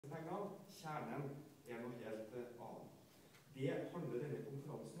pengene. Kjernen noe helt annet. Det handler denne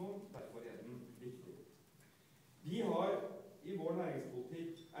konferansen om, derfor den viktig. Vi har i vår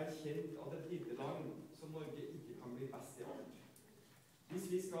næringspolitikk erkjent at et lite land som Norge ikke kan bli best i alt.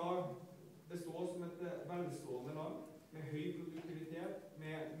 Hvis vi skal bestå som et velstående land med høy produktivitet,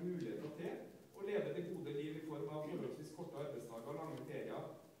 med muligheter til å leve det gode liv i form av forholdsvis korte arbeidsdager, lange ferier,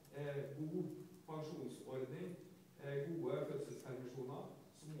 god pensjonsordning, gode fødselspermisjoner,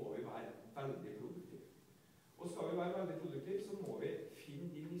 så må vi være veldig produktive. Og skal vi være veldig produktive, så må vi finne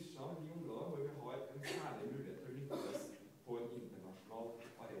de nisjene, de områdene hvor vi har en særlig mulighet til å lykkes på en internasjonal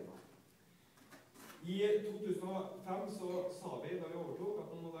arena. I 2005 så sa vi, da vi overtok,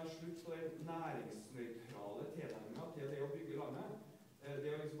 at nå må det være slutt på den næringsnøytrale tilnærmingen til det å bygge landet.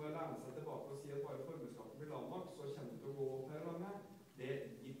 Det å liksom bare lene seg tilbake og si at bare formuesskatten blir lav nok, så kommer det til å gå opp her i landet, det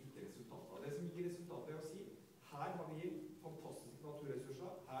gir ikke resultater. Det som gir resultater er å si, her har vi fantastiske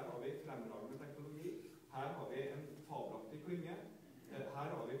naturressurser, her har vi fremragende teknologi, her har vi en fabelaktig klynge, her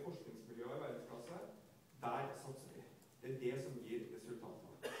har vi forskningsmiljøer i verdensklasse, der satser vi. Det er det som gir resultater.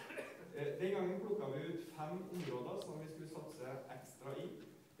 Den gangen plukket vi ut 5 områder som vi skulle satse ekstra i.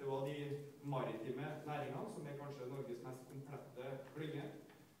 Det var de maritime næringene, som er kanskje Norges mest komplette klynge,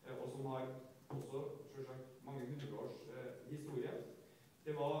 og som har også selvsagt mange hundreårs historie.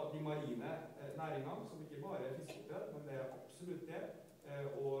 Det var de marine næringene, som ikke bare er fiskeoppdrett, men det er absolutt det.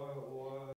 Og